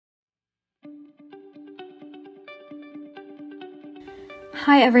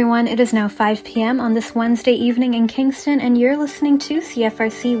Hi everyone, it is now 5 p.m. on this Wednesday evening in Kingston, and you're listening to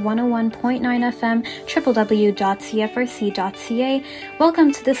CFRC 101.9 FM, www.cfrc.ca.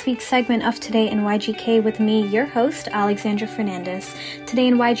 Welcome to this week's segment of Today in YGK with me, your host, Alexandra Fernandez. Today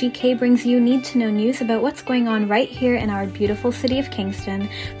in YGK brings you need-to-know news about what's going on right here in our beautiful city of Kingston.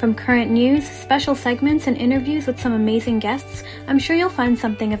 From current news, special segments, and interviews with some amazing guests, I'm sure you'll find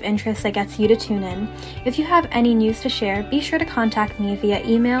something of interest that gets you to tune in. If you have any news to share, be sure to contact me via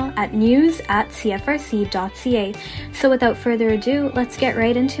email at news@cfrc.ca. So without further ado, let's get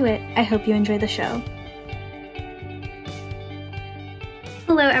right into it. I hope you enjoy the show.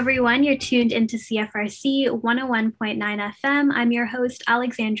 Hello everyone, you're tuned into CFRC 101.9 FM. I'm your host,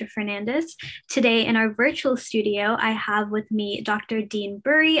 Alexandra Fernandez. Today in our virtual studio, I have with me Dr. Dean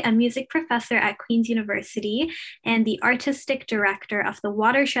Bury, a music professor at Queen's University and the artistic director of the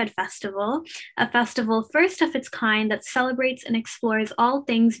Watershed Festival, a festival first of its kind that celebrates and explores all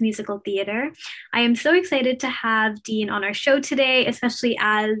things musical theater. I am so excited to have Dean on our show today, especially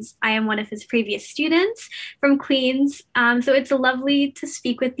as I am one of his previous students from Queen's. So it's lovely to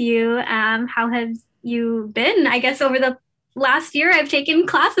speak with you. How have you been? I guess over the last year I've taken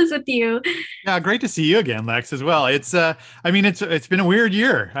classes with you. Yeah, great to see you again, Lex, as well. It's been a weird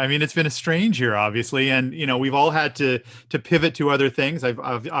year. I mean, it's been a strange year, obviously, and we've all had to pivot to other things. I've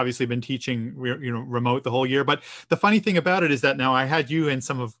obviously been teaching remote the whole year, but the funny thing about it is that now I had you in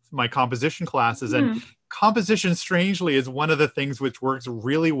some of my composition classes, and composition, strangely, is one of the things which works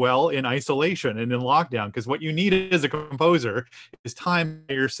really well in isolation and in lockdown, because what you need as a composer is time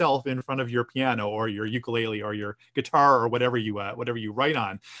by yourself in front of your piano or your ukulele or your guitar or whatever you write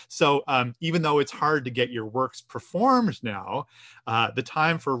on. So even though it's hard to get your works performed now, the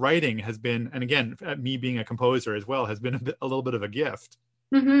time for writing has been, and again, me being a composer as well, has been a little bit of a gift.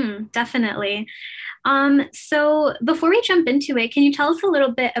 Definitely. So before we jump into it, can you tell us a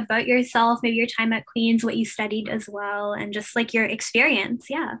little bit about yourself, maybe your time at Queen's, what you studied as well, and just like your experience?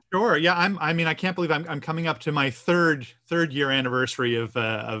 Yeah. Sure. Yeah. I can't believe I'm coming up to my third year anniversary of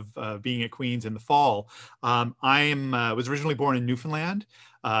being at Queen's in the fall. I was originally born in Newfoundland,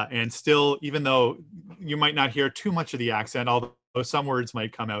 and still, even though you might not hear too much of the accent, although some words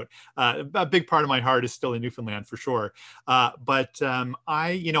might come out, a big part of my heart is still in Newfoundland for sure. But when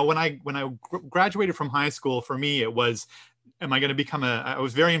I graduated from high school, for me it was, am I going to become I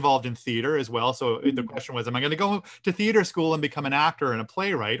was very involved in theater as well. So the question was, am I going to go to theater school and become an actor and a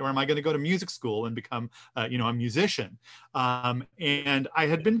playwright, or am I going to go to music school and become, a musician? And I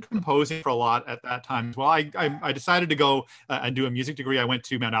had been composing for a lot at that time as well. I decided to go and do a music degree. I went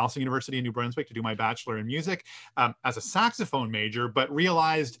to Mount Allison University in New Brunswick to do my bachelor in music as a saxophone major, but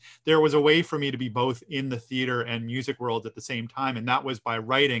realized there was a way for me to be both in the theater and music world at the same time. And that was by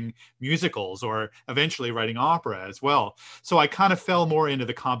writing musicals or eventually writing opera as well. So I kind of fell more into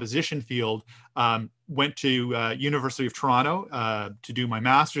the composition field, went to University of Toronto to do my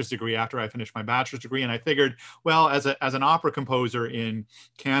master's degree after I finished my bachelor's degree. And I figured, well, as an opera composer in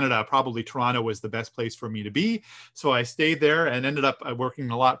Canada, probably Toronto was the best place for me to be. So I stayed there and ended up working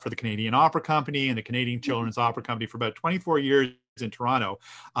a lot for the Canadian Opera Company and the Canadian Children's Opera Company for about 24 years in Toronto.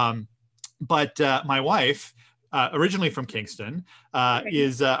 But my wife, originally from Kingston,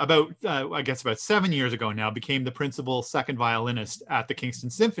 is about 7 years ago now, became the principal second violinist at the Kingston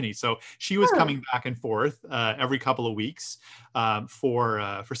Symphony. So she was coming back and forth every couple of weeks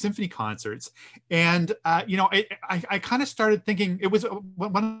for symphony concerts. And, I kind of started thinking, it was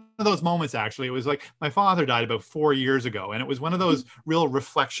one of those moments, actually. It was like my father died about 4 years ago. And it was one of those real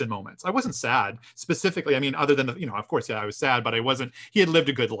reflection moments. I wasn't sad specifically. I mean, other than, of course, yeah, I was sad, but he had lived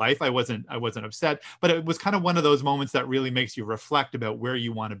a good life. I wasn't upset, but it was kind of one of those moments that really makes you reflect about where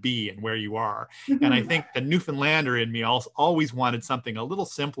you want to be and where you are. And I think the Newfoundlander in me always wanted something a little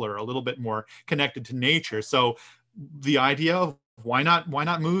simpler, a little bit more connected to nature. So the idea of why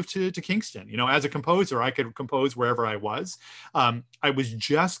not move to Kingston? As a composer, I could compose wherever I was. I was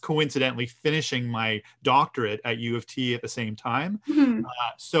just coincidentally finishing my doctorate at U of T at the same time.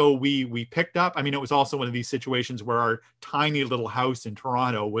 So we picked up, it was also one of these situations where our tiny little house in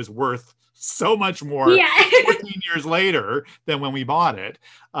Toronto was worth so much more 14 years later than when we bought it.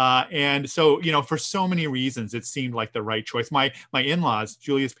 And so, for so many reasons, it seemed like the right choice. My in-laws,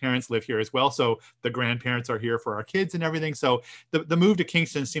 Julia's parents, live here as well. So the grandparents are here for our kids and everything. So the move to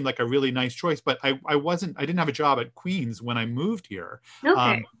Kingston seemed like a really nice choice, but I didn't have a job at Queen's when I moved here.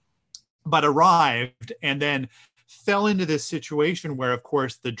 Okay. But arrived and then fell into this situation where, of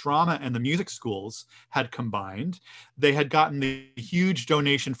course, the drama and the music schools had combined. They had gotten the huge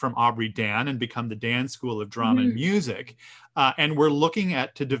donation from Aubrey Dan and become the Dan School of Drama and Music. And we're looking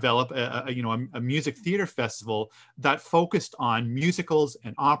at to develop a music theater festival that focused on musicals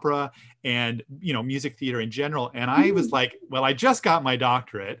and opera and music theater in general. And I was like, well, I just got my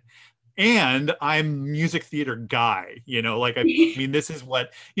doctorate and I'm music theater guy, I mean, this is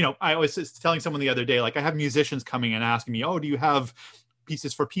what, I was just telling someone the other day, like I have musicians coming and asking me, oh, do you have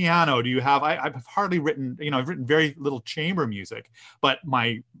pieces for piano? Do you have, I've hardly written, I've written very little chamber music, but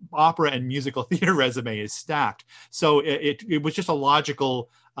my opera and musical theater resume is stacked. So it was just a logical,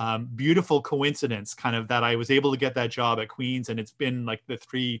 beautiful coincidence kind of that I was able to get that job at Queen's. And it's been like the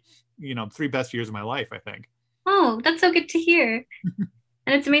three best years of my life, I think. Oh, that's so good to hear.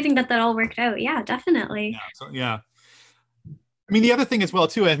 And it's amazing that all worked out. Yeah, definitely. Yeah. So, yeah. I mean, the other thing as well,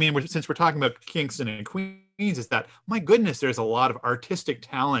 too, I mean, since we're talking about Kingston and Queens, is that, my goodness, there's a lot of artistic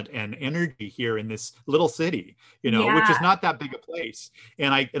talent and energy here in this little city, which is not that big a place.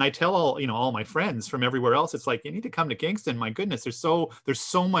 And I tell all my friends from everywhere else, it's like, you need to come to Kingston. My goodness, there's so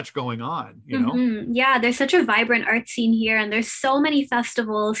much going on, Yeah, there's such a vibrant art scene here, and there's so many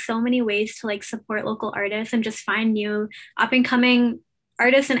festivals, so many ways to like support local artists and just find new up and coming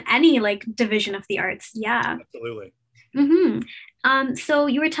artists in any like division of the arts. Yeah. Absolutely. So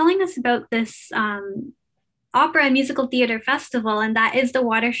you were telling us about this opera and musical theater festival, and that is the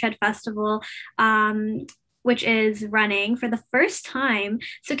Watershed Festival, which is running for the first time.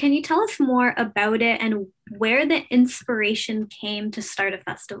 So can you tell us more about it and where the inspiration came to start a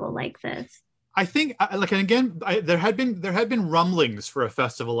festival like this? I think, and again, there had been rumblings for a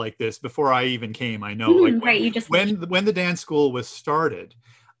festival like this before I even came. I know, when the dance school was started,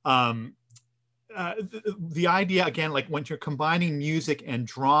 the idea again, like when you're combining music and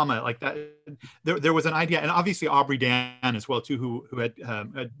drama like that, there was an idea, and obviously Aubrey Dan as well too, who had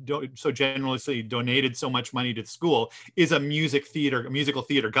so generously donated so much money to the school, is a musical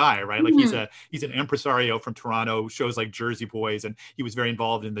theater guy, right? Like he's an impresario from Toronto, shows like Jersey Boys, and he was very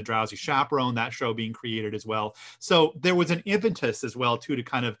involved in the Drowsy Chaperone, that show being created as well. So there was an impetus as well too to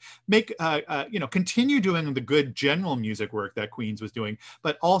kind of make continue doing the good general music work that Queen's was doing,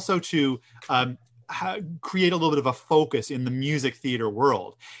 but also to create a little bit of a focus in the music theater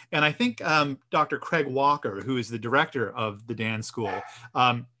world. And I think Dr. Craig Walker, who is the director of the Dan School,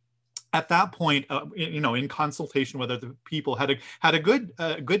 at that point, in consultation with other people, had a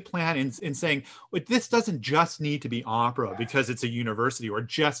good plan in saying, well, this doesn't just need to be opera because it's a university, or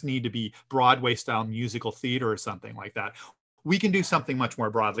just need to be Broadway style musical theater or something like that. We can do something much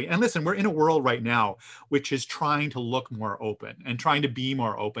more broadly. And listen, we're in a world right now which is trying to look more open and trying to be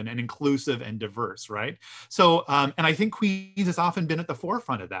more open and inclusive and diverse, right? So, and I think Queen's has often been at the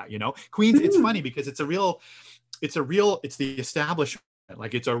forefront of that. Queen's, it's funny because it's the establishment.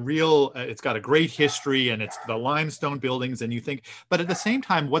 Like it's got a great history, and it's the limestone buildings, and you think, but at the same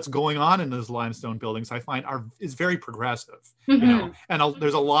time, what's going on in those limestone buildings, I find is very progressive, and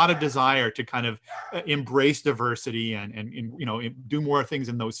there's a lot of desire to kind of embrace diversity and do more things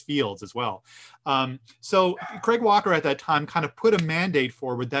in those fields as well. So Craig Walker at that time kind of put a mandate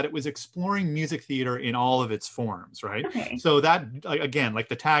forward that it was exploring music theater in all of its forms, right? Okay. So that, again, like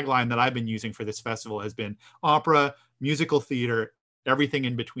the tagline that I've been using for this festival has been opera, musical theater, everything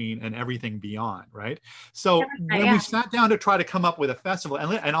in between, and everything beyond, right? So when we sat down to try to come up with a festival,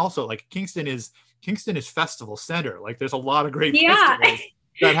 and also like Kingston is festival center. Like there's a lot of great festivals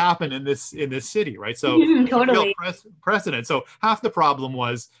that happen in this city, right? So totally precedent. So half the problem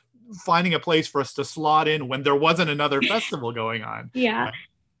was finding a place for us to slot in when there wasn't another festival going on. Yeah.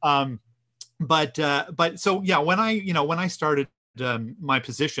 But so yeah, when I started my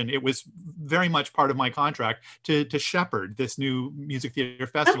position, it was very much part of my contract to shepherd this new music theater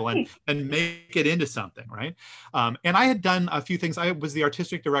festival and make it into something, right? And I had done a few things. I was the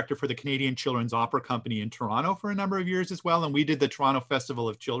artistic director for the Canadian Children's Opera Company in Toronto for a number of years as well, and we did the Toronto Festival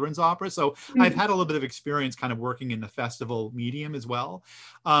of Children's Opera. So I've had a little bit of experience kind of working in the festival medium as well.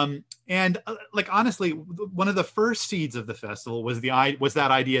 And like honestly, one of the first seeds of the festival was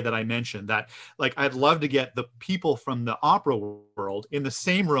that idea that I mentioned, that like I'd love to get the people from the opera world in the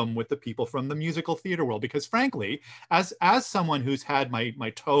same room with the people from the musical theater world, because frankly, as someone who's had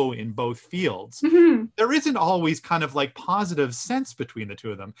my toe in both fields, there isn't always kind of like positive sense between the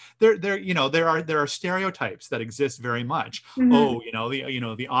two of them. There are stereotypes that exist very much. Oh,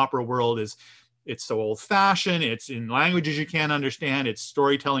 the opera world it's so old fashioned, it's in languages you can't understand, it's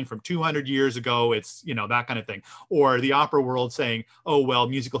storytelling from 200 years ago, it's, that kind of thing. Or the opera world saying, oh, well,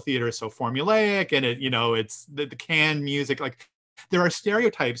 musical theater is so formulaic, and it's the canned music. Like there are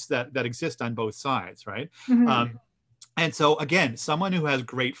stereotypes that exist on both sides, right? Mm-hmm. And so again, someone who has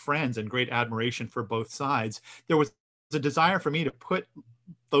great friends and great admiration for both sides, there was a desire for me to put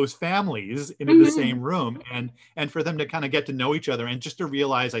those families into the Mm-hmm. same room and for them to kind of get to know each other and just to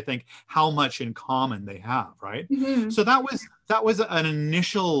realize, I think, how much in common they have, right? Mm-hmm. So that was an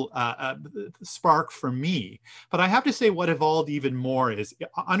initial spark for me. But I have to say, what evolved even more is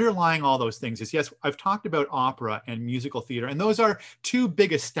underlying all those things is, yes, I've talked about opera and musical theater, and those are two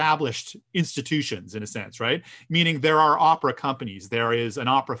big established institutions in a sense, right? Meaning there are opera companies, there is an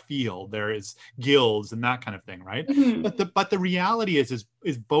opera field, there is guilds and that kind of thing, right? Mm-hmm. But the reality is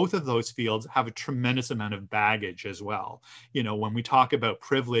both of those fields have a tremendous amount of baggage as well. You know, when we talk about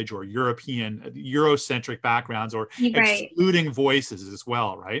privilege or Eurocentric backgrounds or You're right. excluding voices as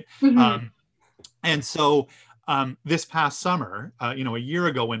well, right? Mm-hmm. And so this past summer, a year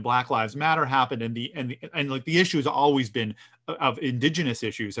ago, when Black Lives Matter happened, and like the issue has always been of Indigenous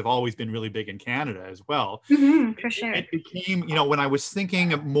issues have always been really big in Canada as well. Mm-hmm. For sure. It became, when I was thinking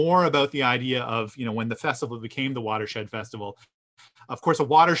more about the idea of, when the festival became the Watershed Festival, of course, a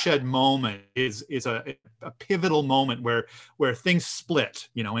watershed moment is a pivotal moment where things split,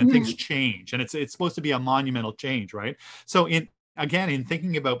 and Mm-hmm. things change, and it's supposed to be a monumental change, right? So in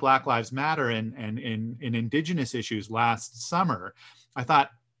thinking about Black Lives Matter and in Indigenous issues last summer, I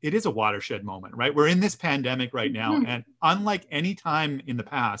thought it is a watershed moment, right? We're in this pandemic right now, Mm-hmm. and unlike any time in the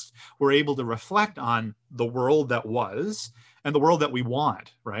past, we're able to reflect on the world that was and the world that we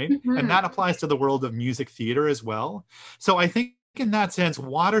want, right? And Mm-hmm. that applies to the world of music theater as well. So I think in that sense,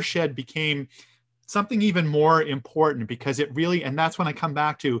 watershed became something even more important because it really, and that's when I come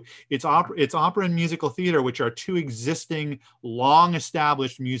back to it's opera and musical theater, which are two existing, long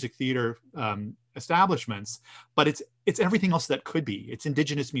established music theater establishments, but it's everything else that could be. It's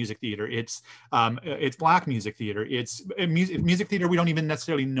Indigenous music theater, it's Black music theater, it's music theater we don't even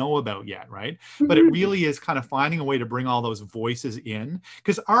necessarily know about yet, right? But it Mm-hmm. really is kind of finding a way to bring all those voices in,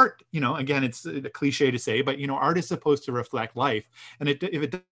 because art, again, it's a cliche to say, but art is supposed to reflect life, and if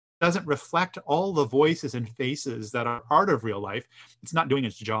it doesn't reflect all the voices and faces that are part of real life, it's not doing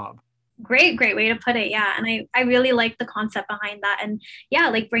its job. Great way to put it. Yeah. And I really like the concept behind that. And yeah,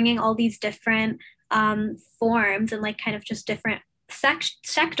 like bringing all these different forms and like kind of just different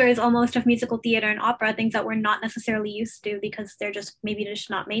sectors almost of musical theater and opera, things that we're not necessarily used to because they're just maybe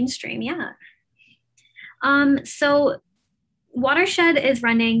just not mainstream. Yeah. So Watershed is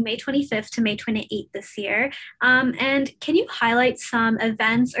running May 25th to May 28th this year. And can you highlight some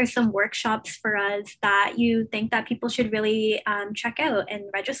events or some workshops for us that you think that people should really check out and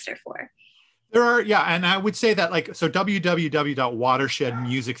register for? There are, yeah, and I would say that so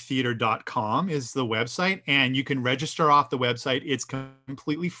www.watershedmusictheater.com is the website, and you can register off the website. It's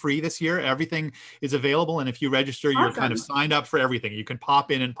completely free this year. Everything is available, and if you register, you're kind of Awesome. signed up for everything. You can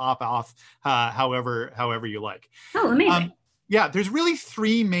pop in and pop off however you like. Oh, amazing. Yeah, there's really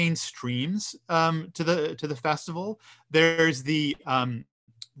three main streams to the festival. There's the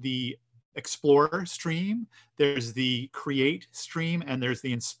Explore stream, there's the Create stream, and there's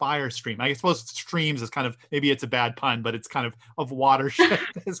the Inspire stream. I suppose streams is kind of, maybe it's a bad pun, but it's kind of watershed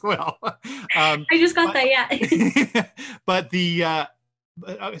as well. I just got that, yeah. But the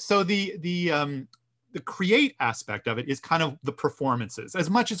Create aspect of it is kind of the performances, as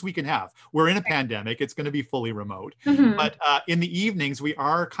much as we can have. We're in a pandemic, it's going to be fully remote. Mm-hmm. But in the evenings, we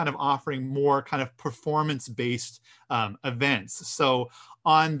are kind of offering more kind of performance-based events. So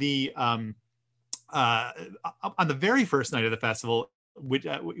on the very first night of the festival,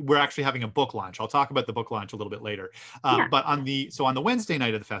 we're actually having a book launch. I'll talk about the book launch a little bit later. Yeah. But on the Wednesday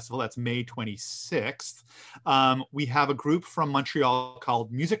night of the festival, that's May 26th, we have a group from Montreal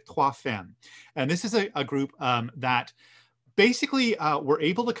called Musique Trois Femmes. And this is a group that basically were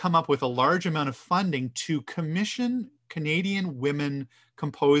able to come up with a large amount of funding to commission Canadian women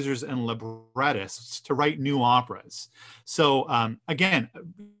composers and librettists to write new operas. So again,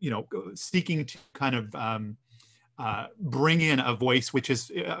 seeking to kind of bring in a voice which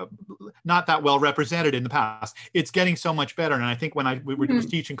is not that well represented in the past. It's getting so much better. And I think when we were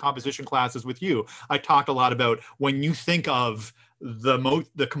teaching composition classes with you, I talked a lot about when you think of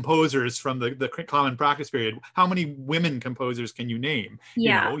the composers from the common practice period, how many women composers can you name?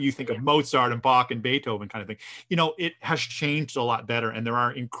 Yeah. You think of Mozart and Bach and Beethoven kind of thing. It has changed a lot better, and there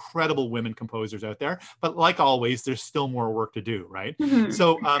are incredible women composers out there, but like always, there's still more work to do, right? Mm-hmm.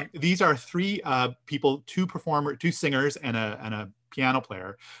 So these are three people, two singers and a piano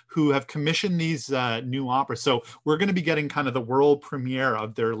player who have commissioned these new operas. So we're going to be getting kind of the world premiere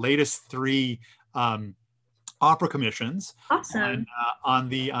of their latest three opera commissions Awesome.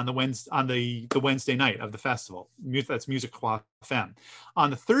 the Wednesday night of the festival. That's Musique Trois Femmes. On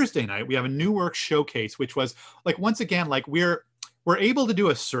the Thursday night, we have a new work showcase, which was like, once again, like we're able to do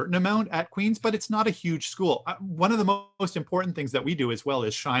a certain amount at Queen's, but it's not a huge school. One of the most important things that we do as well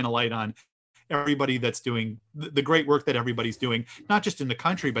is shine a light on everybody that's doing the great work that everybody's doing, not just in the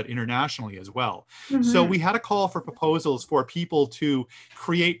country, but internationally as well. So we had a call for proposals for people to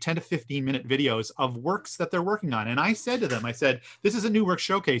create 10 to 15-minute videos of works that they're working on. And I said to them, I said, this is a new work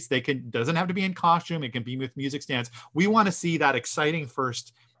showcase. Doesn't have to be in costume. It can be with music stands. We want to see that exciting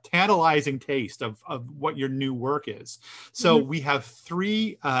first tantalizing taste of what your new work is. So we have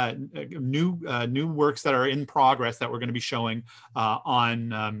three new works that are in progress that we're going to be showing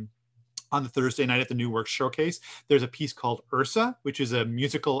on the Thursday night at the New Work Showcase. There's a piece called Ursa, which is a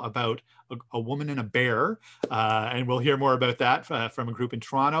musical about a woman and a bear. And we'll hear more about that from a group in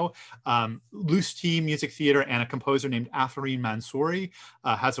Toronto. Loose Tea Music Theatre and a composer named Afarin Mansouri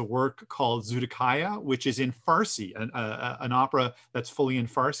has a work called Zudikaya, which is in Farsi, an opera that's fully in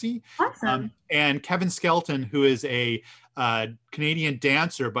Farsi. Awesome. And Kevin Skelton, who is a Canadian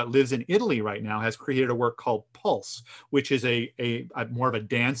dancer but lives in Italy right now, has created a work called Pulse, which is a more of a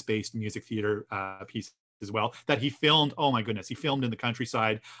dance-based music theater piece as well, that he filmed. Oh my goodness, he filmed in the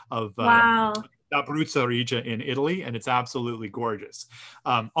countryside of Wow. Abruzzo region in Italy, and it's absolutely gorgeous.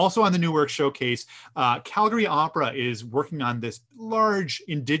 Also on the New Work Showcase, Calgary Opera is working on this large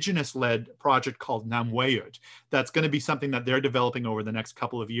Indigenous-led project called Namwayut. That's going to be something that they're developing over the next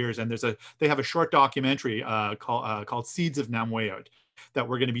couple of years, and they have a short documentary called Seeds of Namwayut that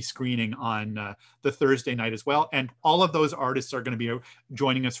we're going to be screening on the Thursday night as well. And all of those artists are going to be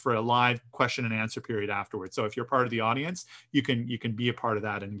joining us for a live question and answer period afterwards. So if you're part of the audience, you can be a part of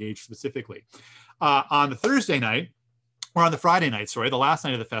that and engage specifically. On the Thursday night, or on the Friday night, sorry, the last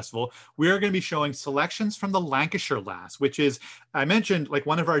night of the festival, we are going to be showing selections from the Lancashire Lass, which is, I mentioned, like,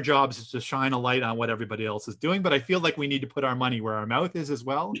 one of our jobs is to shine a light on what everybody else is doing, but I feel like we need to put our money where our mouth is as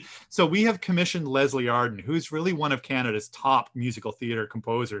well. So we have commissioned Leslie Arden, who's really one of Canada's top musical theatre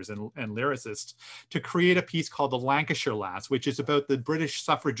composers and lyricists, to create a piece called The Lancashire Lass, which is about the British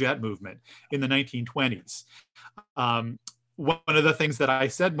suffragette movement in the 1920s. One of the things that I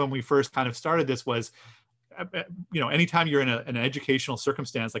said when we first kind of started this was, anytime you're in an educational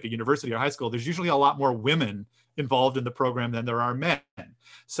circumstance like a university or high school, there's usually a lot more women involved in the program than there are men.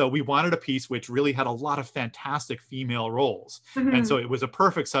 So we wanted a piece which really had a lot of fantastic female roles. And so it was a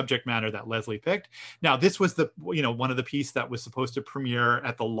perfect subject matter that Leslie picked. Now, this was one of the pieces that was supposed to premiere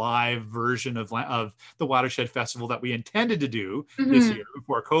at the live version of the Watershed Festival that we intended to do this year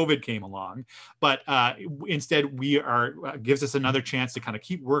before COVID came along. But instead, gives us another chance to kind of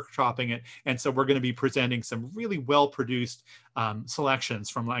keep workshopping it. And so we're going to be presenting some really well-produced selections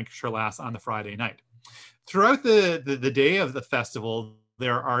from Lancashire Lass on the Friday night. Throughout the day of the festival,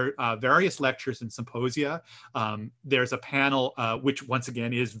 there are various lectures and symposia. There's a panel, which once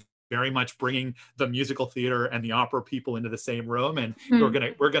again is very much bringing the musical theater and the opera people into the same room, and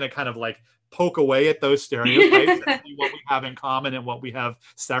we're gonna kind of like poke away at those stereotypes and see what we have in common and what we have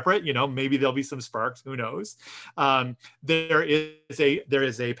separate. Maybe there'll be some sparks. Who knows? There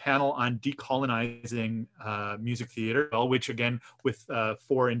is a panel on decolonizing music theater, which again with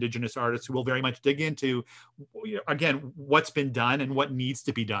 4 Indigenous artists who will very much dig into, again, what's been done and what needs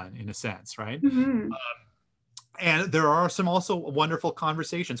to be done in a sense, right? And there are some also wonderful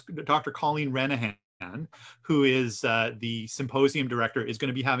conversations. Dr. Colleen Renahan, who is the symposium director, is going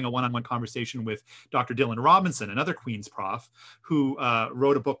to be having a one-on-one conversation with Dr. Dylan Robinson, another Queen's prof, who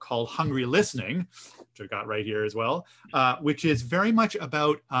wrote a book called Hungry Listening, which I got right here as well, which is very much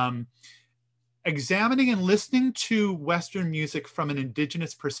about examining and listening to Western music from an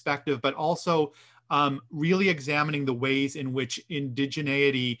Indigenous perspective, but also really examining the ways in which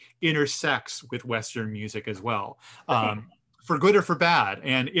indigeneity intersects with Western music as well, for good or for bad.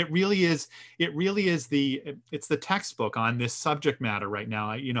 And it really is it's the textbook on this subject matter right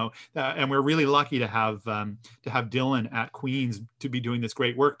now, and we're really lucky to have Dylan at Queen's to be doing this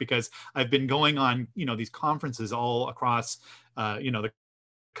great work, because I've been going on, these conferences all across, the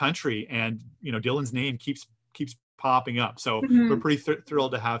country, and, Dylan's name keeps popping up. So we're pretty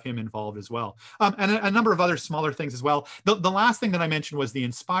thrilled to have him involved as well. And a number of other smaller things as well. The last thing that I mentioned was the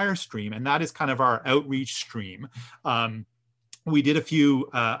Inspire stream, and that is kind of our outreach stream. We did a few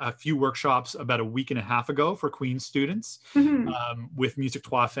workshops about a week and a half ago for Queen's students with Musique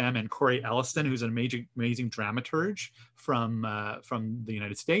Trois Femmes and Corey Elliston, who's an amazing dramaturge from the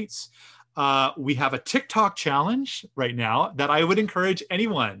United States. We have a TikTok challenge right now that I would encourage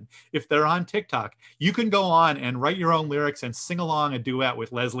anyone, if they're on TikTok, you can go on and write your own lyrics and sing along a duet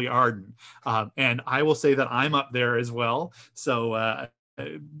with Leslie Arden. And I will say that I'm up there as well. So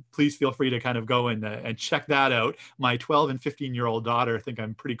please feel free to kind of go and check that out. My 12 and 15-year-old daughter think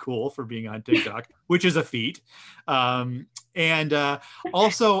I'm pretty cool for being on TikTok, which is a feat. And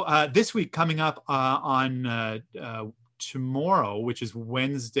also this week coming up on tomorrow, which is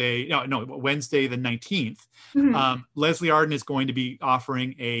Wednesday the 19th, Leslie Arden is going to be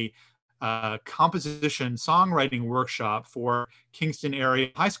offering a composition songwriting workshop for Kingston area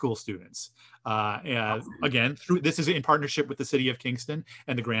high school students. Again, this is in partnership with the City of Kingston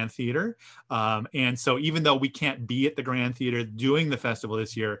and the Grand Theater. And so even though we can't be at the Grand Theater doing the festival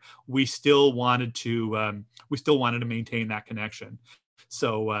this year, we still wanted to maintain that connection.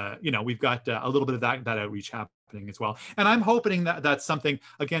 So, we've got a little bit of that outreach happening as well. And I'm hoping that that's something,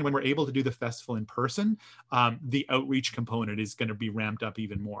 again, when we're able to do the festival in person, the outreach component is going to be ramped up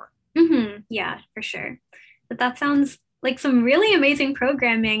even more. Yeah, for sure. But that sounds like some really amazing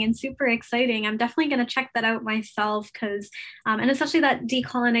programming and super exciting. I'm definitely going to check that out myself because, and especially that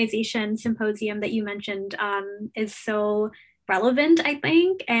decolonization symposium that you mentioned is so relevant, I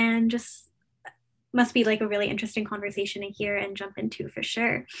think, and just must be like a really interesting conversation to hear and jump into for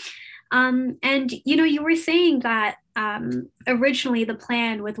sure. And you were saying that originally the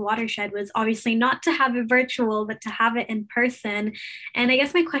plan with Watershed was obviously not to have it virtual, but to have it in person. And I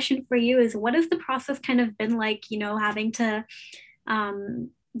guess my question for you is, what has the process kind of been like, having to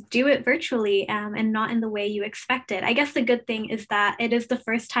do it virtually and not in the way you expected? I guess the good thing is that it is the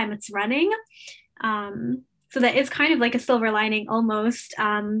first time it's running. So that is kind of like a silver lining almost,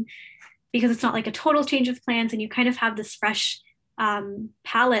 because it's not like a total change of plans and you kind of have this fresh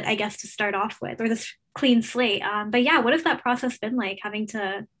palette, I guess, to start off with, or this clean slate. But yeah, what has that process been like, having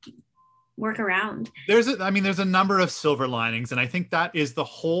to work around? There's a number of silver linings, and I think that is the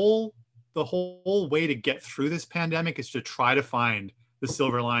whole way to get through this pandemic is to try to find the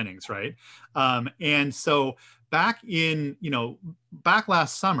silver linings, right? And so back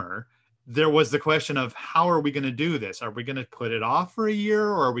last summer, there was the question of how are we going to do this? Are we going to put it off for a year,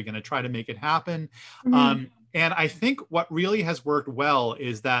 or are we going to try to make it happen? And I think what really has worked well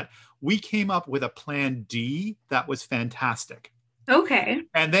is that we came up with a plan D that was fantastic. Okay.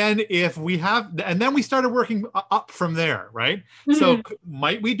 And then we started working up from there, right? So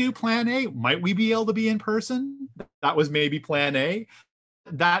might we do plan A? Might we be able to be in person? That was maybe plan A.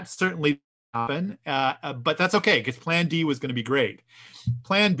 That certainly happen, but that's okay because plan D was going to be great.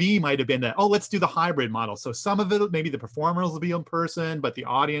 Plan B might have been that, let's do the hybrid model. So some of it, maybe the performers will be in person, but the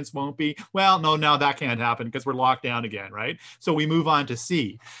audience won't be. Well, no, now that can't happen because we're locked down again, right? So we move on to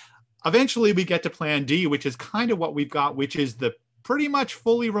C. Eventually we get to plan D, which is kind of what we've got, which is the pretty much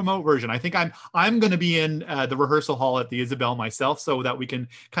fully remote version. I think I'm going to be in the rehearsal hall at the Isabel myself so that we can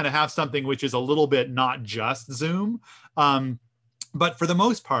kind of have something which is a little bit not just Zoom. But for the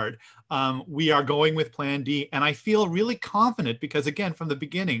most part, we are going with plan D. And I feel really confident because, again, from the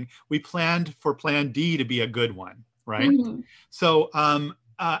beginning, we planned for plan D to be a good one, right? So,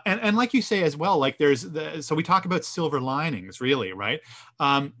 and like you say as well, like so we talk about silver linings, really, right?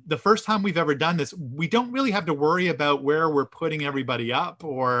 The first time we've ever done this, we don't really have to worry about where we're putting everybody up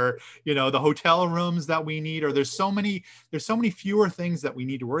or, the hotel rooms that we need, or there's so many fewer things that we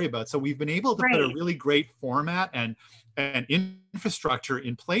need to worry about. So we've been able to put a really great format and infrastructure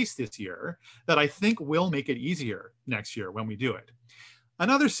in place this year that I think will make it easier next year when we do it.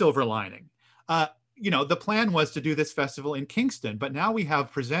 Another silver lining, the plan was to do this festival in Kingston, but now we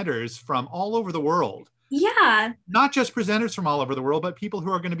have presenters from all over the world. Yeah. Not just presenters from all over the world, but people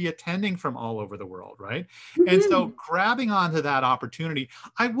who are going to be attending from all over the world, right? And so grabbing onto that opportunity,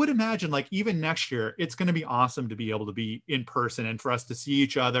 I would imagine like even next year, it's going to be awesome to be able to be in person and for us to see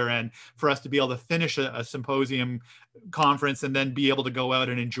each other and for us to be able to finish a symposium conference and then be able to go out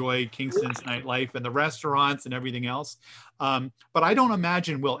and enjoy Kingston's nightlife and the restaurants and everything else. But I don't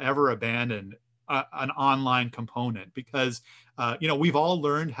imagine we'll ever abandon an online component because we've all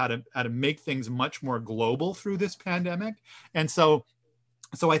learned how to make things much more global through this pandemic. And so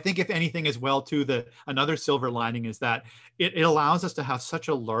I think if anything as well too, another silver lining is that it allows us to have such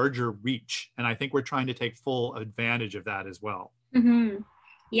a larger reach. And I think we're trying to take full advantage of that as well.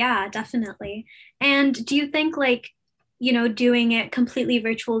 Yeah, definitely. And do you think doing it completely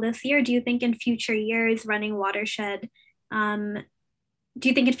virtual this year, do you think in future years running Watershed, do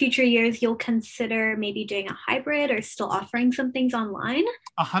you think in future years you'll consider maybe doing a hybrid or still offering some things online?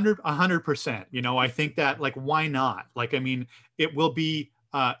 100%. I think that why not? It will be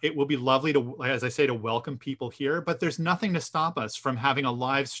It will be lovely to, as I say, to welcome people here, but there's nothing to stop us from having a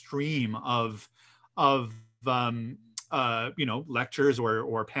live stream of lectures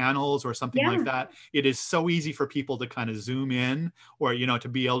or panels or something like Yeah. that. It is so easy for people to kind of zoom in, or to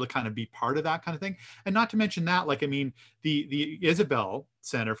be able to kind of be part of that kind of thing. And not to mention that, like, I mean, the Isabel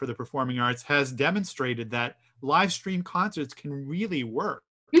Center for the Performing Arts has demonstrated that live stream concerts can really work.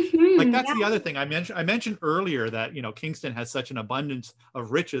 Like, that's the Yeah. other thing I mentioned earlier, that Kingston has such an abundance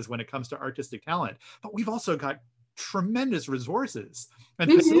of riches when it comes to artistic talent, but we've also got tremendous resources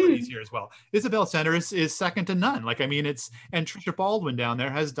and facilities here as well. Isabel Center is second to none. Like, I mean, and Trisha Baldwin down there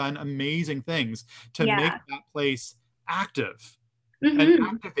has done amazing things to make Yeah. that place active and Hmm.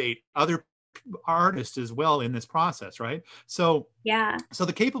 activate other artists as well in this process, right? So Yeah. the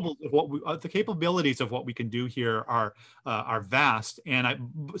the capabilities of what we can do here are vast, and I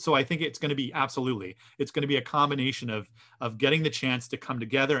think it's going to be it's going to be a combination of getting the chance to come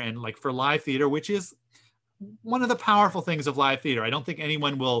together, and, like, for live theater, which is one of the powerful things of live theater. I don't think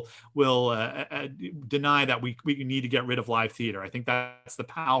anyone will deny that we need to get rid of live theater. I think that's the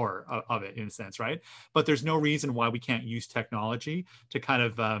power of it, in a sense, right? But there's no reason why we can't use technology to kind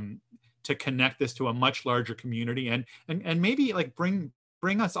of to connect this to a much larger community, and maybe, like, bring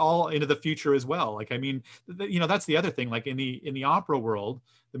us all into the future as well. Like, I mean, that's the other thing. Like, in the opera world,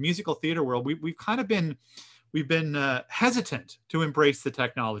 the musical theater world, we've kind of been hesitant to embrace the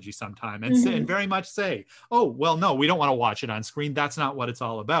technology sometime, and very much say, oh, well, no, we don't want to watch it on screen. That's not what it's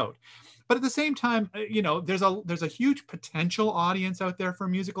all about. But at the same time, there's a huge potential audience out there for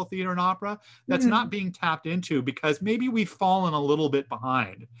musical theater and opera that's not being tapped into, because maybe we've fallen a little bit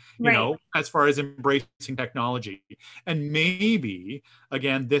behind, Right. as far as embracing technology. And maybe,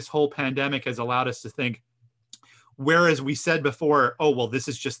 again, this whole pandemic has allowed us to think, whereas we said before, oh, well, this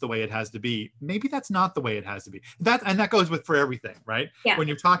is just the way it has to be. Maybe that's not the way it has to be. That goes for everything, right? Yeah. When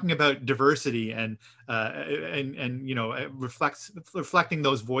you're talking about diversity and reflecting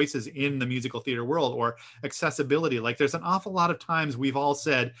those voices in the musical theater world, or accessibility, like, there's an awful lot of times we've all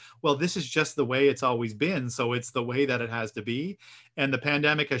said, well, this is just the way it's always been, so it's the way that it has to be. And the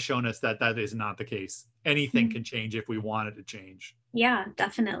pandemic has shown us that that is not the case. Anything can change if we want it to change. Yeah,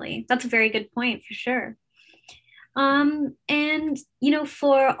 definitely. That's a very good point for sure. And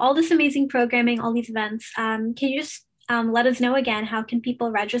for all this amazing programming, all these events, can you just let us know again, how can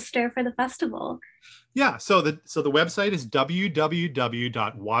people register for the festival? Yeah, so the website is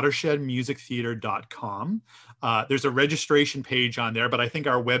www.watershedmusictheater.com. There's a registration page on there, but I think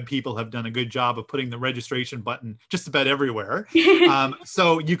our web people have done a good job of putting the registration button just about everywhere.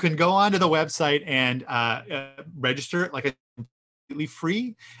 So you can go onto the website and register, like, completely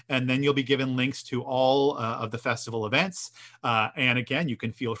free, and then you'll be given links to all of the festival events. And again, you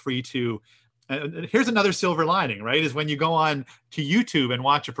can feel free to. Here's another silver lining, right? Is when you go on to YouTube and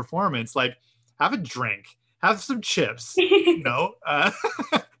watch a performance, like, have a drink, have some chips, do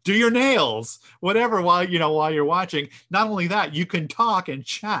your nails, whatever, while you're watching. Not only that, you can talk and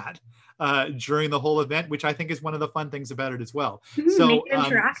chat during the whole event, which I think is one of the fun things about it as well. Make it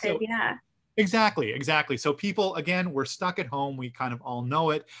interactive, yeah. Exactly. So people, again, we're stuck at home. We kind of all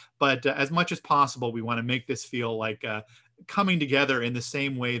know it, but as much as possible, we want to make this feel like coming together in the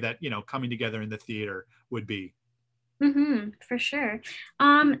same way that, coming together in the theater would be. For sure.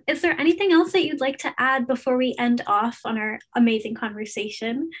 Is there anything else that you'd like to add before we end off on our amazing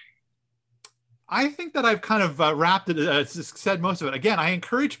conversation? I think that I've kind of wrapped it, said most of it. Again, I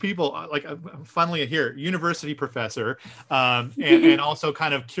encourage people, funnily here, university professor, and also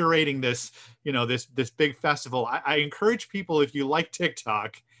kind of curating this, this big festival. I encourage people, if you like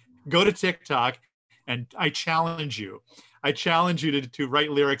TikTok, go to TikTok, and I challenge you to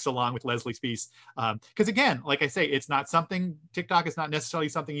write lyrics along with Leslie Spease. Because again, like I say, TikTok is not necessarily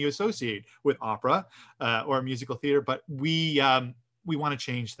something you associate with opera or musical theater, but we want to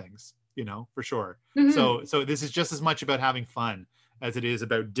change things, for sure. So this is just as much about having fun as it is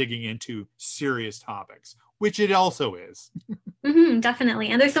about digging into serious topics, which it also is. Definitely.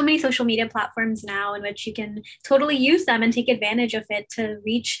 And there's so many social media platforms now in which you can totally use them and take advantage of it to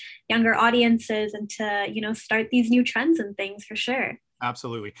reach younger audiences and to, start these new trends and things, for sure.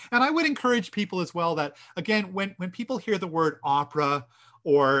 Absolutely. And I would encourage people as well that, again, when people hear the word opera,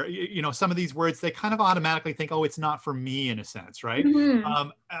 or some of these words, they kind of automatically think, oh, it's not for me, in a sense, right? And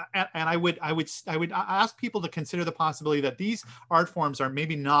I would ask people to consider the possibility that these art forms are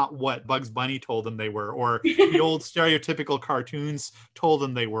maybe not what Bugs Bunny told them they were, or the old stereotypical cartoons told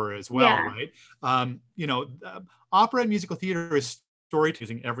them they were as well, right? Opera and musical theater is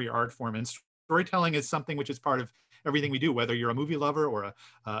storytelling, every art form, and storytelling is something which is part of everything we do, whether you're a movie lover or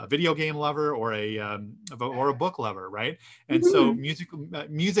a video game lover or a book lover, right? And so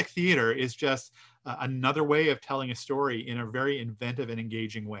music theater is just another way of telling a story in a very inventive and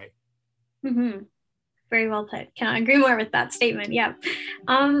engaging way. Very well put. Cannot agree more with that statement. Yeah.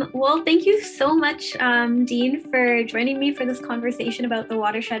 Well, thank you so much, Dean, for joining me for this conversation about the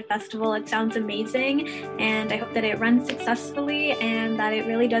Watershed Festival. It sounds amazing, and I hope that it runs successfully and that it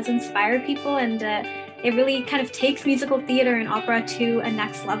really does inspire people, and it really kind of takes musical theater and opera to a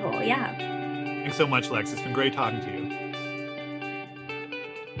next level. Yeah. Thanks so much, Lex. It's been great talking to you.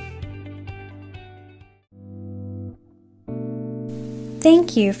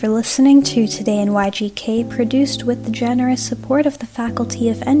 Thank you for listening to Today in YGK, produced with the generous support of the Faculty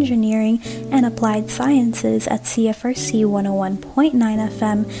of Engineering and Applied Sciences at CFRC 101.9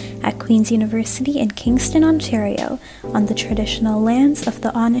 FM at Queen's University in Kingston, Ontario, on the traditional lands of the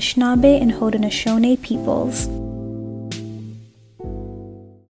Anishinaabe and Haudenosaunee peoples.